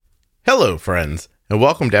Hello, friends, and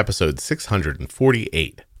welcome to episode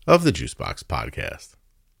 648 of the Juicebox Podcast.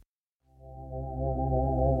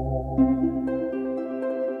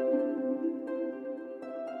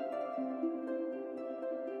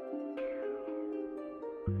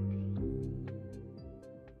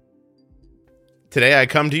 Today, I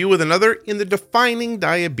come to you with another in the Defining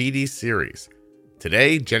Diabetes series.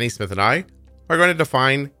 Today, Jenny Smith and I are going to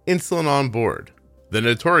define insulin on board, the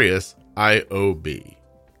notorious IOB.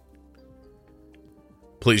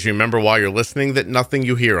 Please remember while you're listening that nothing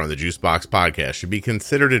you hear on the Juicebox Podcast should be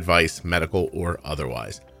considered advice, medical or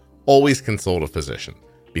otherwise. Always consult a physician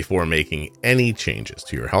before making any changes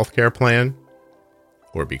to your healthcare plan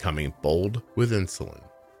or becoming bold with insulin.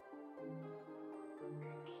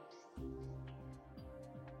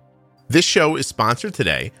 This show is sponsored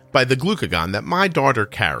today by the glucagon that my daughter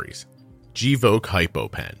carries, Gvoke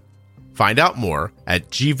HypoPen. Find out more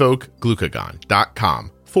at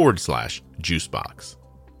gvokeglucagon.com/juicebox.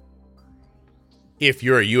 If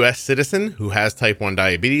you're a U.S. citizen who has type 1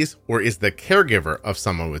 diabetes or is the caregiver of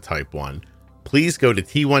someone with type 1, please go to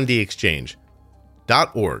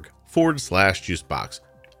t1dexchange.org/juicebox.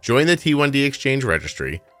 Join the T1D Exchange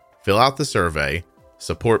registry, fill out the survey,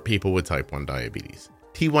 support people with type 1 diabetes.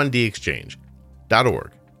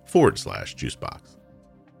 t1dexchange.org/juicebox.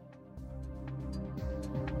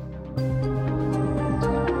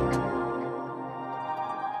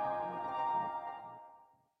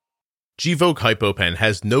 Gvoke HypoPen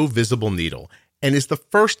has no visible needle and is the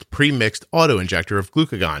first pre-mixed auto-injector of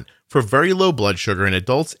glucagon for very low blood sugar in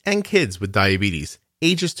adults and kids with diabetes,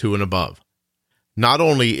 ages 2 and above. Not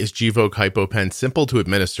only is Gvoke HypoPen simple to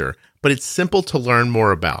administer, but it's simple to learn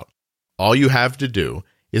more about. All you have to do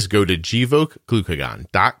is go to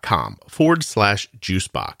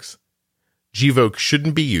gvokeglucagon.com/juicebox. Gvoke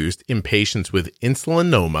shouldn't be used in patients with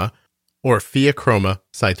insulinoma or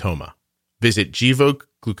pheochromocytoma. Visit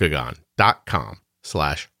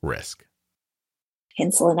gvokeglucagon.com/risk.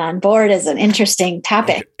 Insulin on board is an interesting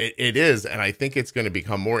topic. It is, and I think it's going to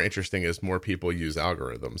become more interesting as more people use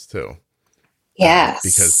algorithms too. Yes.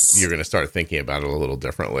 Because you're going to start thinking about it a little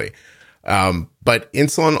differently. But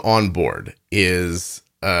insulin on board is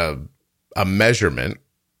a measurement,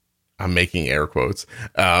 I'm making air quotes,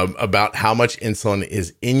 about how much insulin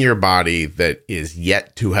is in your body that is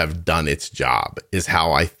yet to have done its job, is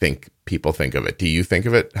how I think people think of it. Do you think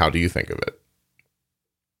of it? How do you think of it?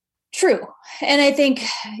 True. And I think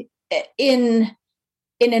in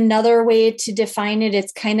another way to define it,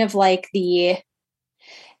 it's kind of like the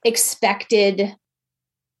expected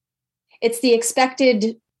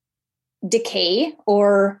decay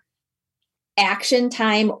or action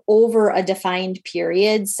time over a defined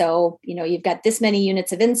period. So, you've got this many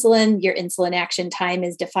units of insulin, your insulin action time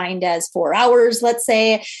is defined as 4 hours. Let's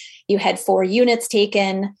say you had 4 units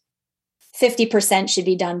taken, 50% should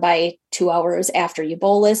be done by 2 hours after you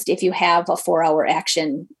bolused if you have a 4-hour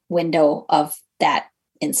action window of that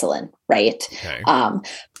insulin, right? Okay.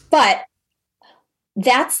 But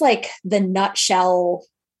that's like the nutshell,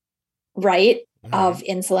 right, of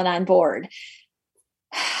insulin on board.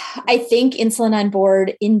 I think insulin on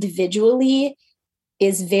board individually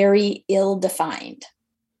is very ill-defined.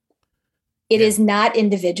 It is not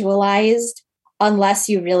individualized unless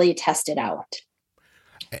you really test it out.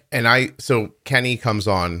 And so Kenny comes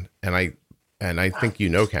on, and I think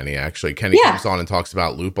Kenny, actually. Kenny comes on and talks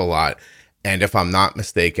about Loop a lot. And if I'm not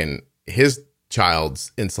mistaken, his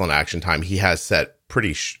child's insulin action time, he has set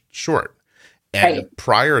pretty short. And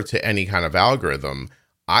prior to any kind of algorithm,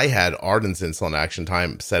 I had Arden's insulin action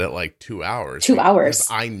time set at like 2 hours. 2 hours.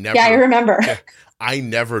 I remember. I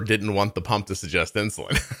never didn't want the pump to suggest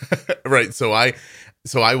insulin. Right. So I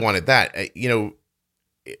wanted that.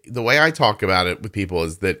 The way I talk about it with people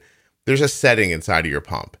is that there's a setting inside of your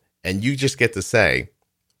pump, and you just get to say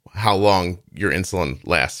how long your insulin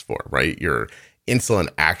lasts for, right? Your insulin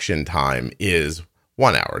action time is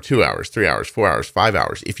 1 hour, 2 hours, 3 hours, 4 hours, 5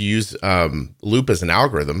 hours. If you use Loop as an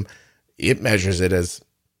algorithm, it measures it as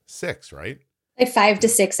 6, right? Like 5 to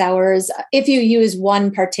 6 hours. If you use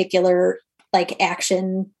one particular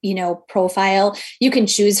action, profile, you can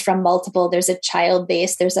choose from multiple. There's a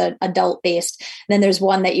child-based, there's an adult-based, then there's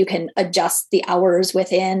one that you can adjust the hours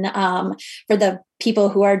within. For the people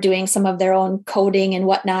who are doing some of their own coding and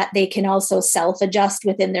whatnot, they can also self-adjust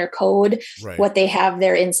within their code what they have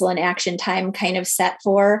their insulin action time kind of set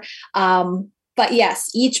for. But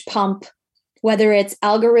yes, each pump, whether it's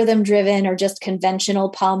algorithm driven or just conventional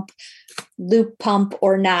pump, Loop pump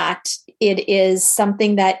or not, it is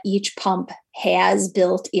something that each pump has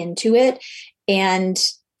built into it. And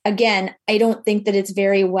again, I don't think that it's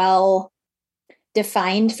very well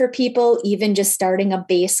defined for people, even just starting a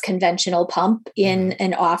base conventional pump in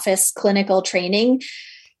an office clinical training.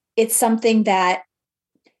 It's something that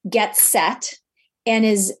gets set and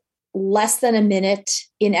is less than a minute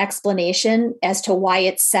in explanation as to why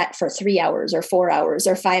it's set for 3 hours or 4 hours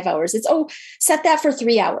or 5 hours. It's, set that for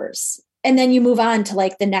 3 hours. And then you move on to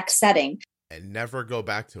like the next setting. And never go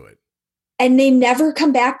back to it. And they never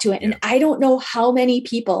come back to it. Yeah. And I don't know how many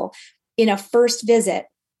people in a first visit,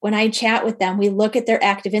 when I chat with them, we look at their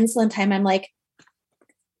active insulin time. I'm like,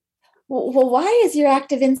 well, why is your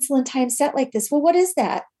active insulin time set like this? Well, what is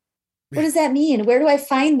that? What does that mean? Where do I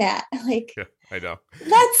find that? Like, yeah, I know.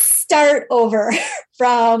 Let's start over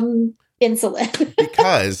from insulin.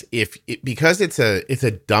 because it's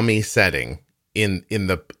a dummy setting in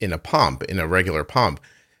a pump, in a regular pump.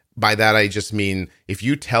 By that I just mean if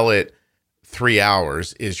you tell it 3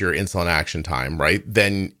 hours is your insulin action time, right?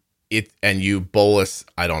 Then and you bolus,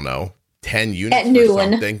 I don't know, 10 units at noon.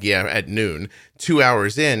 Or something. Yeah, at noon. 2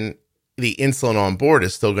 hours in, the insulin on board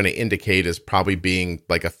is still going to indicate as probably being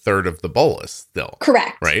like a third of the bolus still.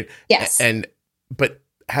 Correct. Right? Yes. But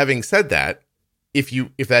having said that, if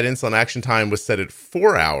that insulin action time was set at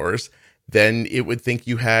 4 hours, then it would think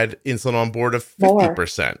you had insulin on board of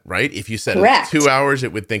 50%, right? If you set it at 2 hours,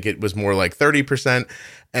 it would think it was more like 30%.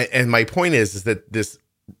 And my point is that this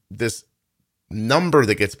number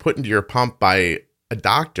that gets put into your pump by a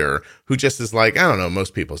doctor who just is like, I don't know,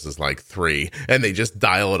 most people's is like 3, and they just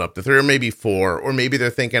dial it up to 3 or maybe 4, or maybe they're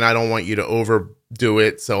thinking, I don't want you to overdo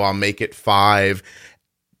it, so I'll make it 5.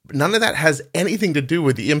 None of that has anything to do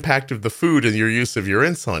with the impact of the food and your use of your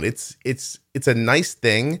insulin. It's a nice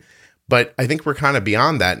thing, but I think we're kind of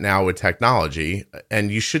beyond that now with technology, and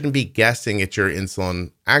you shouldn't be guessing at your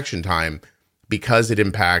insulin action time because it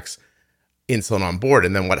impacts insulin on board.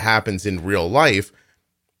 And then what happens in real life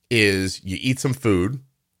is you eat some food,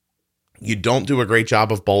 you don't do a great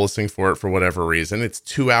job of bolusing for it for whatever reason. It's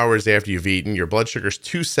 2 hours after you've eaten, your blood sugar's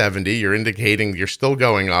 270, you're indicating you're still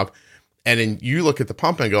going up. And then you look at the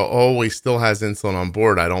pump and go, oh, he still has insulin on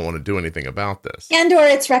board. I don't want to do anything about this. And or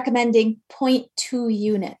it's recommending 0.2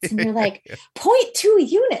 units. And you're like, yeah. 0.2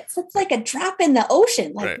 units? That's like a drop in the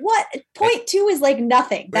ocean. Like what? 0.2 is like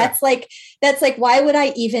nothing. That's like, why would I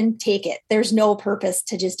even take it? There's no purpose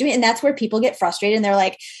to just do it. And that's where people get frustrated. And they're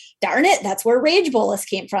like, darn it, that's where rage bolus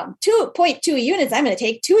came from. 2.2 units. I'm going to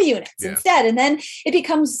take 2 units instead. And then it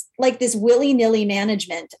becomes like this willy-nilly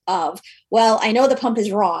management of, well, I know the pump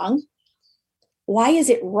is wrong. Why is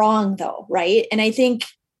it wrong though? Right. And I think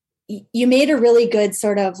you made a really good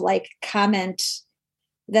sort of like comment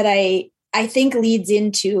that I think leads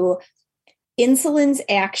into insulin's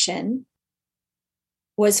action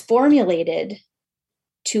was formulated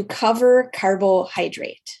to cover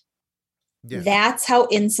carbohydrate. Yeah. That's how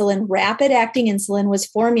rapid acting insulin was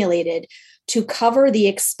formulated to cover the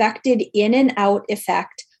expected in and out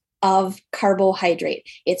effect of carbohydrate.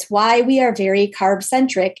 It's why we are very carb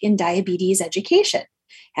centric in diabetes education.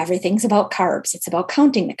 Everything's about carbs. It's about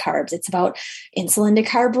counting the carbs. It's about insulin to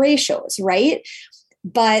carb ratios, right?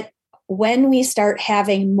 But when we start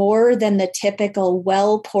having more than the typical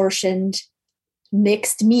well-portioned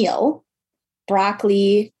mixed meal,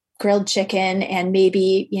 broccoli, grilled chicken, and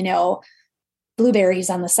maybe,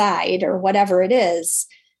 blueberries on the side or whatever it is,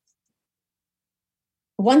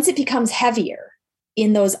 once it becomes heavier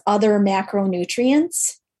in those other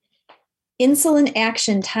macronutrients, insulin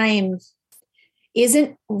action time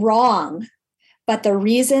isn't wrong. But the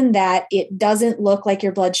reason that it doesn't look like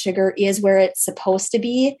your blood sugar is where it's supposed to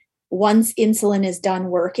be once insulin is done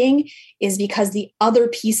working is because the other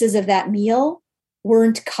pieces of that meal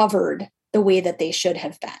weren't covered the way that they should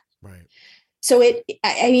have been. Right. So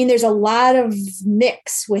there's a lot of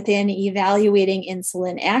mix within evaluating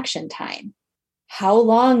insulin action time. How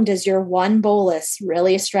long does your one bolus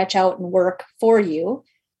really stretch out and work for you?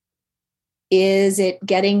 Is it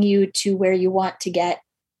getting you to where you want to get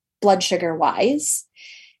blood sugar wise?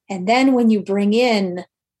 And then when you bring in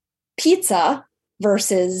pizza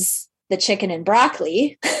versus the chicken and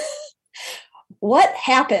broccoli, what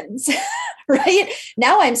happens? Right?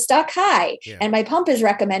 Now I'm stuck high and my pump is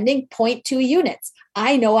recommending 0.2 units.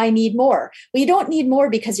 I know I need more. Well, you don't need more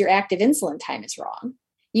because your active insulin time is wrong.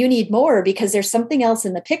 You need more because there's something else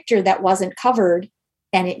in the picture that wasn't covered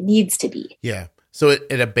and it needs to be. Yeah. So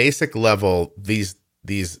at a basic level, these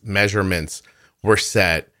measurements were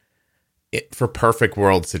set for perfect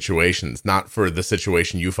world situations, not for the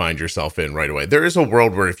situation you find yourself in right away. There is a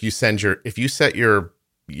world where if you set your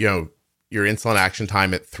insulin action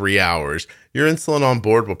time at 3 hours, your insulin on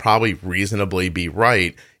board will probably reasonably be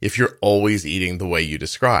right if you're always eating the way you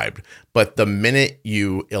described. But the minute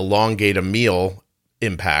you elongate a meal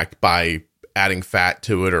impact by adding fat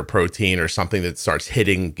to it or protein or something that starts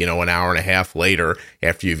hitting, an hour and a half later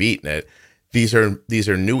after you've eaten it. These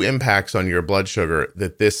are new impacts on your blood sugar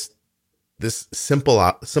that this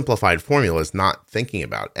simplified formula is not thinking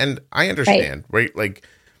about. And I understand, right? Like,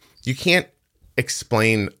 you can't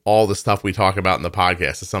explain all the stuff we talk about in the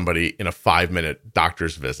podcast to somebody in a 5-minute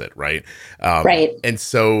doctor's visit, right? Right. And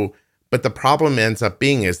so, but the problem ends up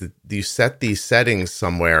being is that you set these settings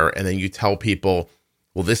somewhere and then you tell people,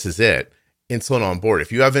 well, this is it. Insulin on board.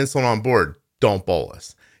 If you have insulin on board, don't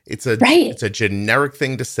bolus. It's a generic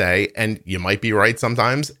thing to say, and you might be right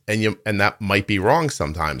sometimes, and that might be wrong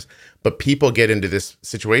sometimes. But people get into this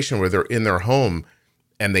situation where they're in their home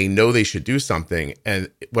and they know they should do something,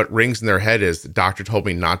 and what rings in their head is, the doctor told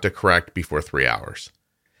me not to correct before 3 hours.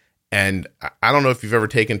 And I don't know if you've ever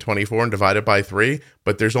taken 24 and divided by 3,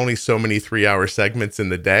 but there's only so many 3-hour segments in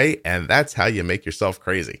the day, and that's how you make yourself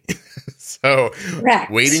crazy. So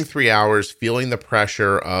Correct. Waiting 3 hours, feeling the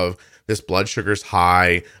pressure of this blood sugar's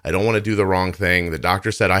high, I don't want to do the wrong thing, the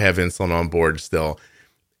doctor said I have insulin on board still.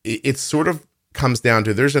 It sort of comes down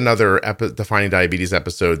to, there's another Defining Diabetes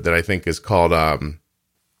episode that I think is called, I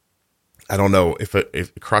don't know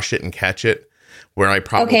if Crush It and Catch It, where I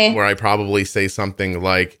probably say something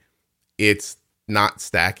like, it's not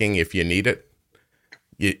stacking if you need it.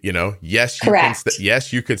 Yes,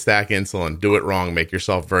 you could stack insulin, do it wrong, make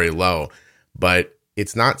yourself very low, but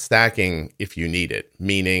it's not stacking if you need it,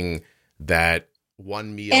 meaning that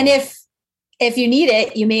one meal. And if you need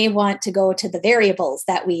it, you may want to go to the variables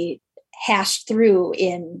that we hashed through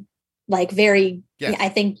in I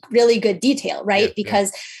think really good detail, right? Yeah,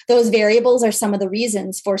 because those variables are some of the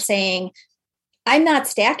reasons for saying, I'm not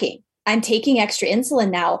stacking. I'm taking extra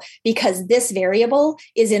insulin now because this variable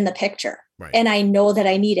is in the picture. Right. And I know that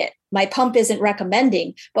I need it. My pump isn't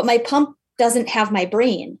recommending, but my pump doesn't have my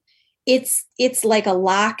brain. It's like a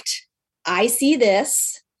locked, I see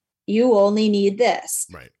this, you only need this.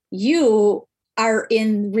 Right. You are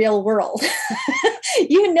in real world.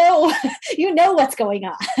 you know what's going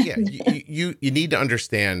on. Yeah. You need to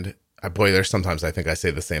understand, boy, there's sometimes I think I say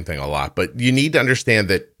the same thing a lot, but you need to understand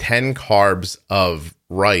that 10 carbs of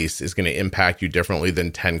rice is going to impact you differently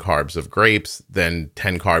than 10 carbs of grapes, than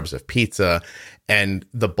 10 carbs of pizza. And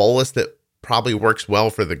the bolus that probably works well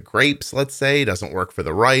for the grapes, let's say, doesn't work for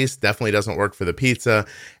the rice, definitely doesn't work for the pizza.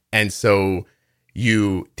 And so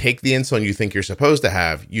you take the insulin you think you're supposed to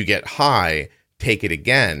have, you get high, take it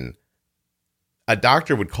again. A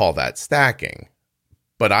doctor would call that stacking.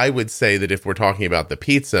 But I would say that if we're talking about the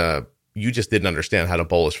pizza, you just didn't understand how to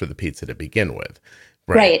bolus for the pizza to begin with.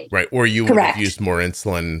 Right. Or you would have used more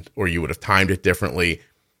insulin, or you would have timed it differently.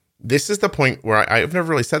 This is the point where I've never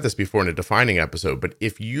really said this before in a defining episode, but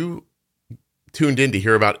if you tuned in to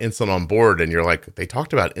hear about insulin on board and you're like, they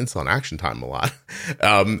talked about insulin action time a lot.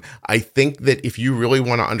 I think that if you really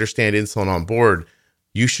want to understand insulin on board,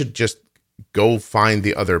 you should just go find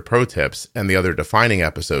the other pro tips and the other defining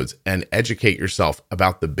episodes and educate yourself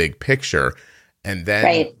about the big picture. And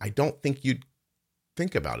then I don't think you'd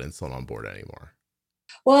think about insulin on board anymore.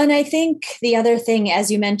 Well, and I think the other thing,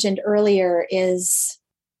 as you mentioned earlier, is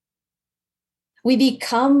we've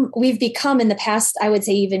become in the past, I would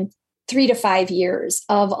say even 3 to 5 years,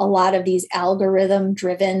 of a lot of these algorithm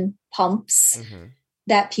driven pumps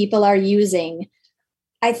that people are using.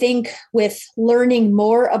 I think with learning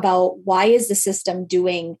more about why is the system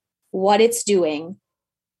doing what it's doing,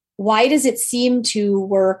 why does it seem to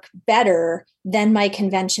work better than my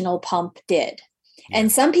conventional pump did? Yeah.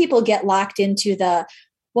 And some people get locked into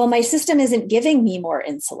my system isn't giving me more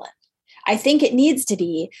insulin. I think it needs to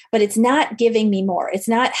be, but it's not giving me more. It's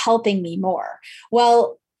not helping me more.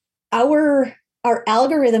 Well, our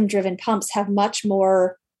algorithm driven pumps have much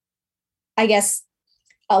more, I guess,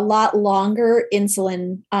 a lot longer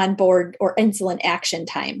insulin on board or insulin action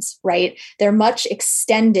times, right? They're much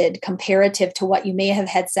extended comparative to what you may have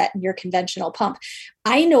had set in your conventional pump.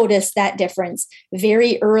 I noticed that difference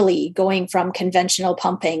very early going from conventional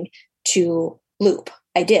pumping to loop.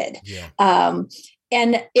 I did. Yeah.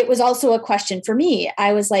 And it was also a question for me.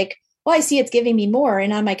 I was like, well, I see it's giving me more.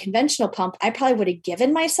 And on my conventional pump, I probably would have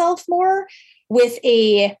given myself more with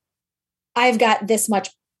I've got this much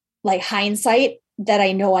hindsight that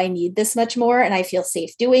I know I need this much more and I feel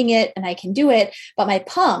safe doing it and I can do it, but my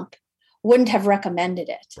pump wouldn't have recommended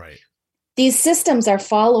it. Right. These systems are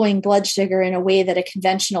following blood sugar in a way that a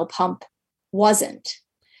conventional pump wasn't.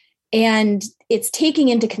 And it's taking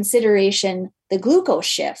into consideration the glucose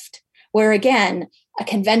shift, where again, a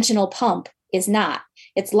conventional pump is not.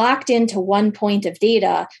 It's locked into one point of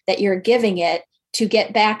data that you're giving it to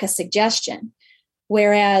get back a suggestion.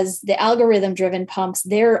 Whereas the algorithm driven pumps,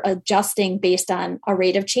 they're adjusting based on a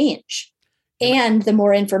rate of change. And the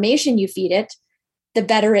more information you feed it, the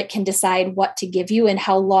better it can decide what to give you and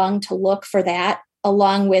how long to look for that,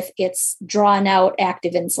 along with its drawn out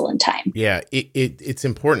active insulin time. Yeah, it's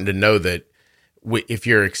important to know that if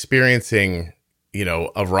you're experiencing,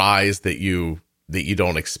 a rise that you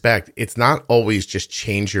don't expect, it's not always just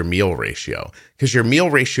change your meal ratio, because your meal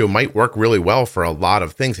ratio might work really well for a lot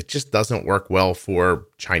of things. It just doesn't work well for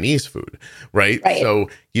Chinese food, right? So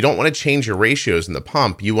you don't want to change your ratios in the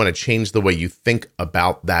pump. You want to change the way you think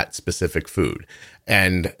about that specific food.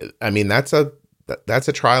 And I mean, that's a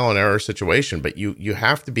trial and error situation, but you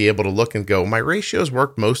have to be able to look and go, my ratios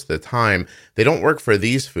work most of the time. They don't work for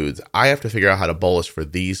these foods. I have to figure out how to bolus for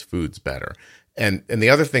these foods better. And the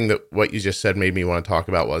other thing that what you just said made me want to talk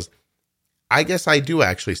about was, I guess I do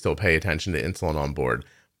actually still pay attention to insulin on board,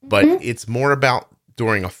 but it's more about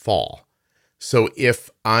during a fall. So if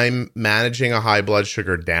I'm managing a high blood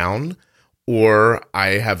sugar down, or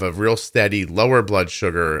I have a real steady lower blood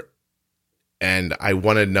sugar and I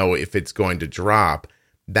want to know if it's going to drop,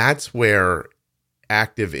 that's where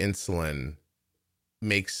active insulin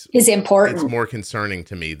is important. It's more concerning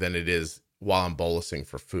to me than it is while I'm bolusing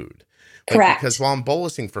for food. Correct. Because while I'm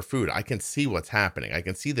bolusing for food, I can see what's happening. I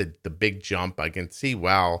can see the big jump. I can see,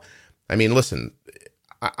 wow. I mean, listen,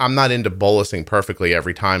 I'm not into bolusing perfectly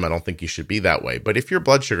every time. I don't think you should be that way. But if your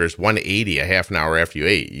blood sugar is 180 a half an hour after you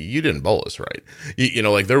ate, you didn't bolus right.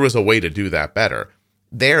 Like there was a way to do that better.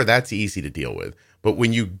 That's easy to deal with. But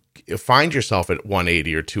when you find yourself at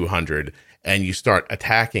 180 or 200 and you start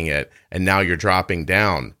attacking it, and now you're dropping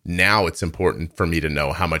down, now it's important for me to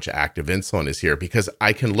know how much active insulin is here, because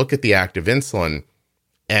I can look at the active insulin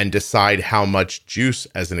and decide how much juice,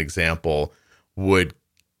 as an example, would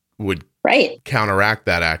counteract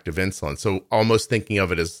that active insulin. So almost thinking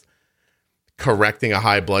of it as correcting a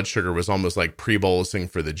high blood sugar was almost like pre-bolusing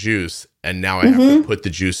for the juice. And now I have to put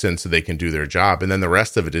the juice in so they can do their job. And then the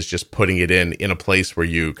rest of it is just putting it in a place where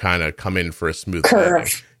you kind of come in for a smooth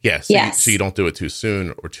landing. Yeah. So you don't do it too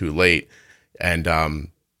soon or too late. And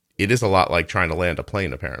it is a lot like trying to land a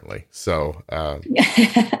plane, apparently. So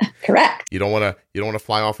correct. You don't want to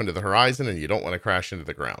fly off into the horizon, and you don't want to crash into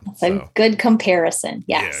the ground. That's a good comparison.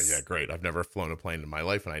 Yes. Yeah, great. I've never flown a plane in my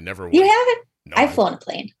life, and I never would. You haven't? No, I've flown a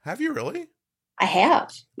plane. Have you really? I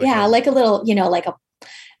have. Like a little, like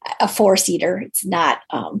a four-seater. It's not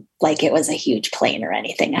like it was a huge plane or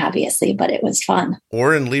anything, obviously, but it was fun.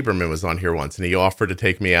 Oren Lieberman was on here once, and he offered to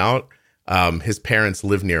take me out. His parents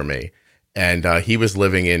live near me, and he was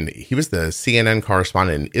the CNN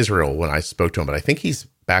correspondent in Israel when I spoke to him, but I think he's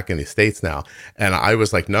back in the States now. And I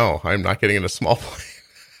was like, no, I'm not getting in a small plane.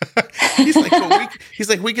 He's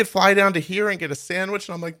like, we could fly down to here and get a sandwich.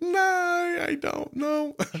 And I'm like, no, I don't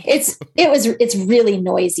know. It's really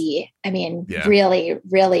noisy. I mean, really,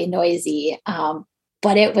 really noisy.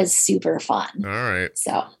 But it was super fun. All right.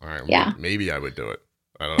 So, all right. Maybe I would do it.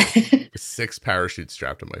 I don't know. 6 parachutes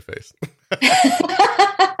strapped to my face.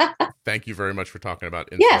 Thank you very much for talking about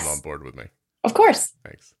insulin on board with me. Of course.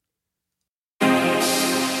 Thanks.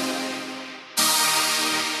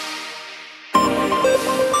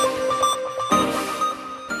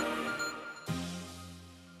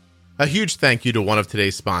 A huge thank you to one of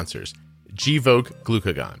today's sponsors, Gvoke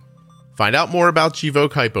Glucagon. Find out more about Gvoke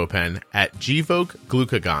HypoPen at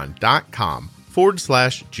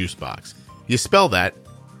gvokeglucagon.com/juicebox. You spell that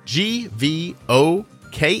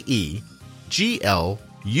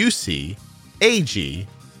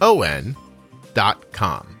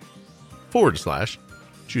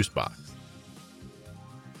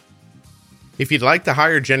If you'd like to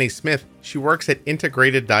hire Jenny Smith, she works at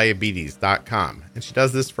integrateddiabetes.com, and she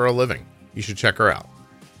does this for a living. You should check her out.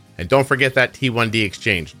 And don't forget that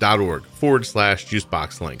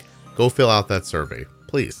t1dexchange.org/juicebox link. Go fill out that survey,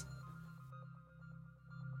 please.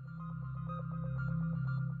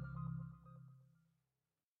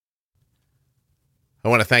 I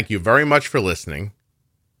want to thank you very much for listening.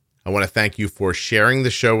 I want to thank you for sharing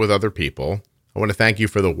the show with other people. I want to thank you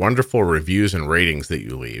for the wonderful reviews and ratings that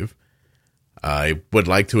you leave. I would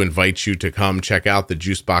like to invite you to come check out the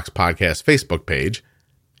Juicebox Podcast Facebook page.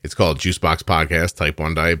 It's called Juicebox Podcast Type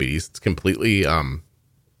 1 Diabetes. It's completely,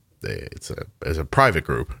 it's a private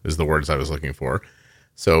group is the words I was looking for.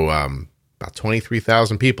 So about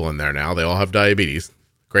 23,000 people in there now. They all have diabetes.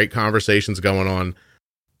 Great conversations going on.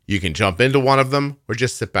 You can jump into one of them or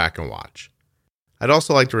just sit back and watch. I'd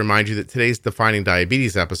also like to remind you that today's Defining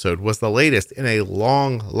Diabetes episode was the latest in a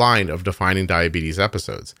long line of Defining Diabetes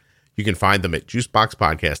episodes. You can find them at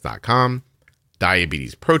juiceboxpodcast.com,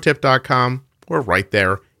 diabetesprotip.com, or right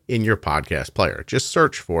there in your podcast player. Just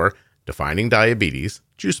search for Defining Diabetes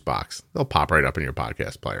Juicebox. They'll pop right up in your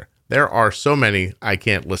podcast player. There are so many, I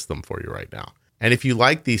can't list them for you right now. And if you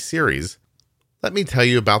like these series, let me tell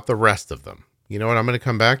you about the rest of them. You know what? I'm going to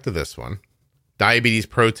come back to this one. Diabetes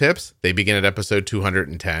Pro Tips. They begin at episode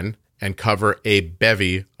 210 and cover a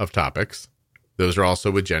bevy of topics. Those are also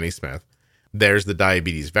with Jenny Smith. There's the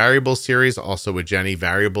Diabetes Variables series, also with Jenny,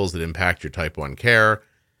 variables that impact your type 1 care.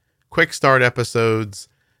 Quick start episodes,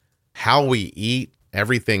 how we eat,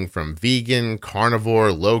 everything from vegan,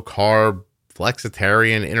 carnivore, low carb,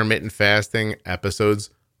 flexitarian, intermittent fasting, episodes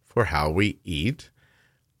for how we eat.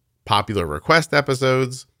 Popular request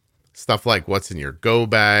episodes, stuff like what's in your go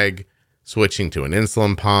bag, switching to an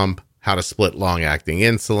insulin pump, how to split long-acting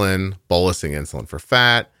insulin, bolusing insulin for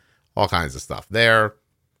fat, all kinds of stuff there.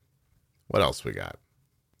 What else we got?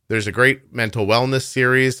 There's a great mental wellness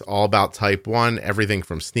series all about type 1, everything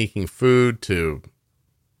from sneaking food to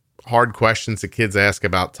hard questions that kids ask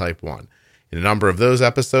about type 1. In a number of those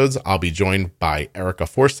episodes, I'll be joined by Erica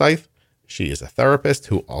Forsyth. She is a therapist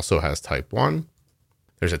who also has type 1.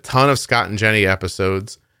 There's a ton of Scott and Jenny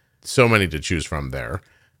episodes, so many to choose from there.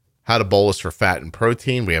 How to bolus for fat and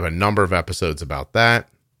protein. We have a number of episodes about that.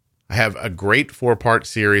 I have a great 4-part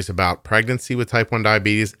series about pregnancy with type 1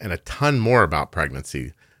 diabetes and a ton more about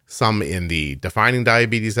pregnancy. Some in the defining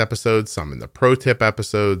diabetes episodes, some in the pro tip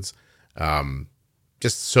episodes.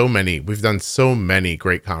 Just so many. We've done so many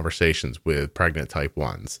great conversations with pregnant type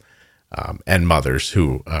 1s and mothers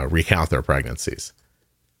who recount their pregnancies.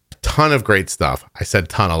 A ton of great stuff. I said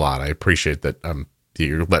ton a lot. I appreciate that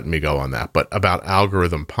you're letting me go on that. But about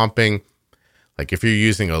algorithm pumping, like if you're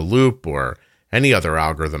using a Loop or any other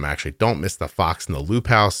algorithm, actually, don't miss the Fox and the Loop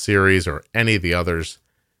House series or any of the others.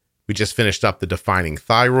 We just finished up the Defining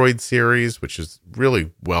Thyroid series, which is really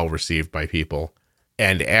well received by people.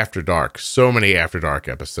 And After Dark, so many After Dark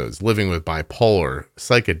episodes, living with bipolar,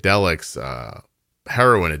 psychedelics,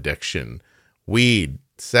 heroin addiction, weed,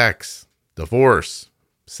 sex, divorce,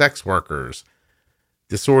 sex workers,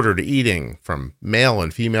 disordered eating from male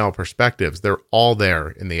and female perspectives. They're all there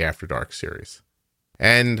in the After Dark series.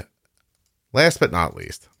 And last but not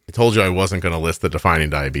least, I told you I wasn't going to list the Defining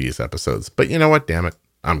Diabetes episodes, but you know what? Damn it.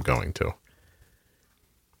 I'm going to.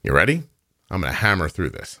 You ready? I'm going to hammer through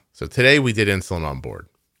this. So today we did Insulin on Board,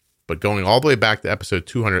 but going all the way back to episode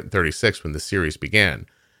 236 when the series began,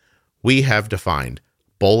 we have defined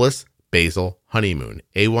bolus, basal, honeymoon,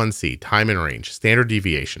 A1C, time and range, standard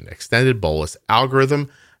deviation, extended bolus,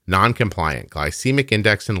 algorithm, non-compliant, glycemic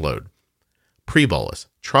index and load, pre-bolus,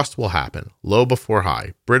 trust will happen, low before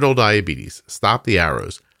high, brittle diabetes, stop the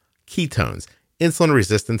arrows, ketones, insulin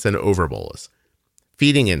resistance and overbolus,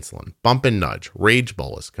 feeding insulin, bump and nudge, rage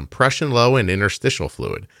bolus, compression low and interstitial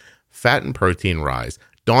fluid, fat and protein rise,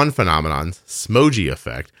 dawn phenomenons, smogy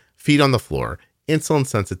effect, feet on the floor, insulin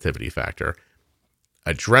sensitivity factor,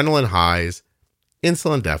 adrenaline highs,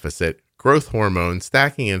 insulin deficit, growth hormone,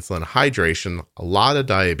 stacking insulin, hydration, a lot of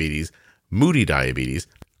diabetes, moody diabetes,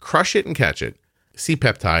 crush it and catch it,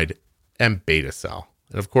 C-peptide, and beta cell.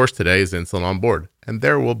 And of course, today is Insulin on Board, and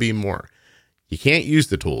there will be more. You can't use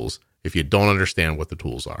the tools if you don't understand what the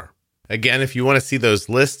tools are. Again, if you want to see those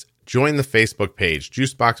lists, join the Facebook page,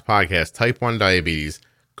 Juicebox Podcast Type 1 Diabetes.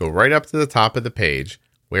 Go right up to the top of the page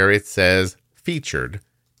where it says featured,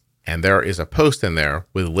 and there is a post in there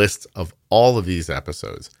with lists of all of these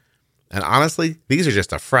episodes. And honestly, these are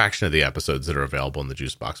just a fraction of the episodes that are available in the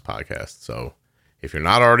Juicebox Podcast. So if you're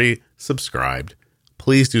not already subscribed,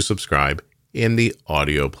 please do subscribe in the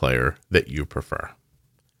audio player that you prefer.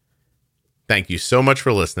 Thank you so much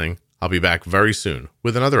for listening. I'll be back very soon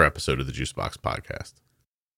with another episode of the Juicebox Podcast.